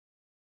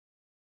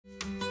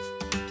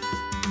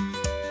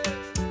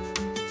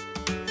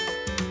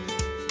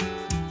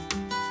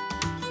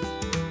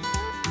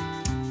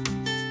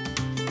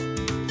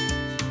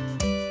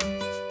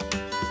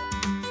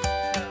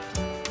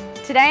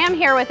Today I'm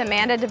here with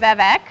Amanda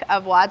Debevc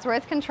of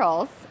Wadsworth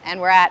Controls, and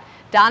we're at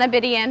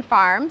Donabedian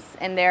Farms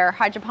in their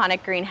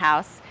hydroponic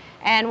greenhouse.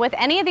 And with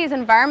any of these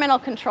environmental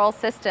control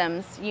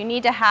systems, you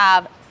need to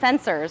have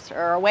sensors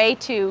or a way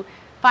to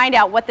find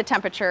out what the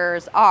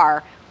temperatures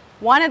are.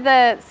 One of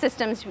the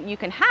systems you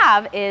can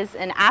have is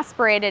an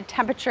aspirated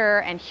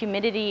temperature and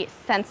humidity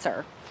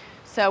sensor.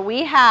 So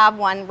we have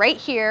one right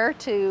here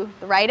to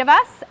the right of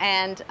us,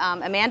 and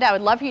Amanda, I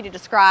would love for you to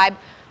describe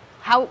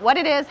what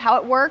it is, how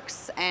it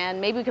works,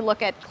 and maybe we could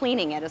look at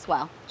cleaning it as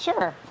well.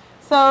 Sure.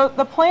 So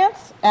the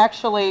plants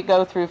actually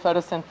go through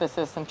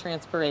photosynthesis and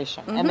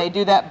transpiration, and they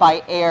do that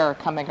by air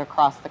coming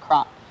across the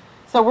crop.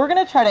 So we're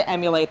going to try to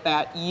emulate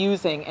that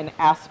using an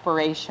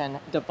aspiration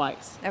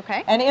device.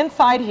 Okay. And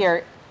inside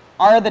here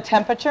are the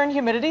temperature and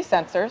humidity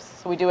sensors.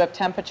 So we do have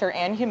temperature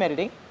and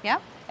humidity.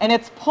 Yep. And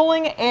it's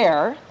pulling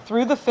air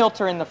through the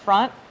filter in the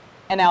front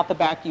and out the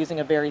back using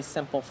a very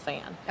simple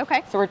fan.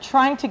 Okay. So we're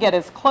trying to get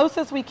as close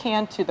as we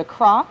can to the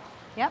crop,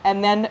 Yep.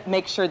 and then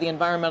make sure the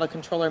environmental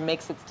controller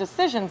makes its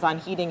decisions on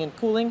heating and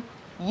cooling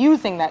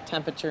using that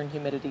temperature and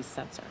humidity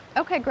sensor.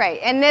 Okay, great.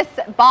 And this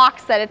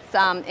box that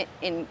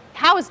it's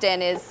housed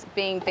in is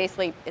being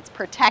basically, it's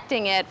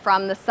protecting it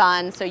from the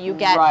sun, so you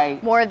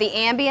get more of the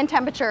ambient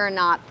temperature,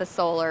 not the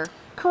solar.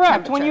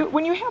 Correct.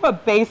 When you have a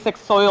basic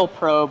soil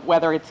probe,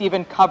 whether it's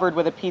even covered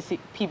with a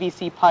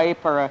PVC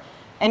pipe or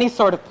any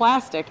sort of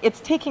plastic, it's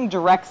taking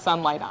direct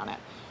sunlight on it.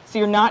 So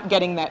you're not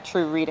getting that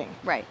true reading.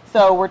 Right.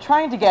 So we're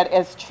trying to get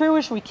as true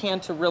as we can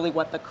to really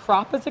what the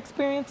crop is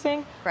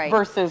experiencing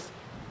versus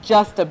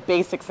just a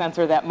basic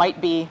sensor that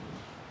might be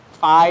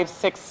 5,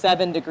 6,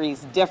 7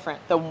 degrees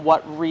different than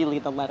what really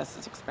the lettuce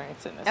is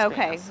experiencing in this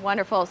greenhouse.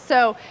 Wonderful.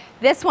 So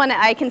this one,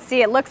 I can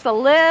see it looks a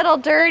little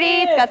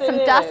dirty. It's got some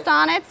dust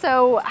on it.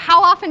 So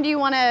how often do you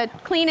want to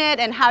clean it,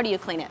 and how do you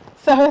clean it?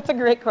 So that's a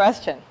great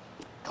question.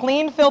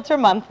 Clean filter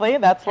monthly,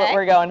 that's what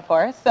we're going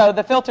for. So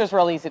the filter's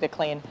real easy to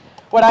clean.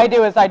 What I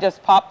do is I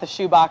just pop the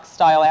shoebox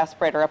style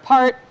aspirator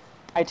apart.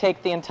 I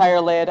take the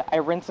entire lid, I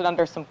rinse it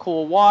under some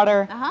cool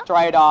water,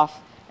 dry it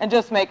off, and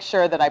just make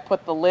sure that I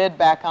put the lid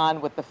back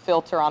on with the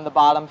filter on the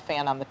bottom,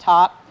 fan on the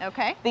top.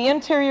 Okay. The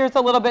interior is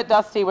a little bit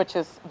dusty, which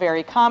is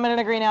very common in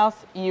a greenhouse.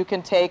 You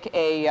can take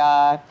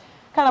a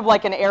kind of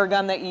like an air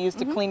gun that you use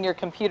to clean your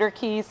computer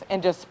keys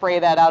and just spray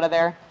that out of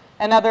there.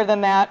 And other than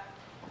that,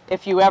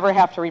 if you ever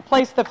have to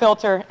replace the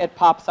filter, it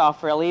pops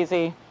off real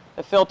easy.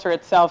 The filter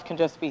itself can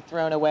just be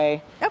thrown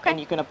away, and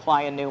you can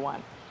apply a new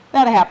one.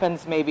 That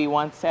happens maybe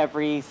once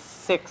every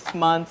 6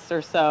 months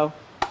or so,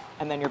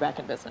 and then you're back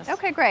in business.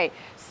 Okay, great.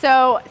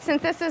 So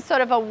since this is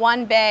sort of a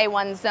one bay,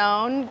 one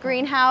zone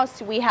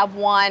greenhouse, we have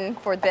one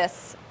for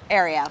this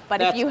area.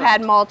 But if you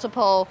had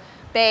multiple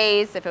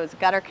bays, if it was a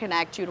gutter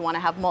connect, you'd want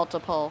to have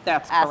multiple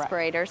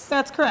aspirators.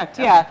 That's correct,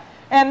 yeah.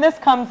 And this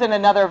comes in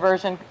another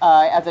version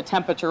as a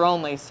temperature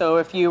only. So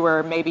if you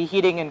were maybe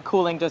heating and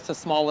cooling just a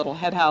small little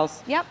head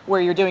house where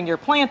you're doing your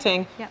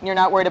planting and you're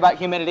not worried about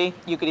humidity,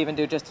 you could even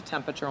do just a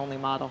temperature only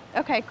model.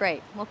 Okay,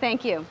 great. Well,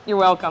 thank you. You're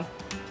welcome.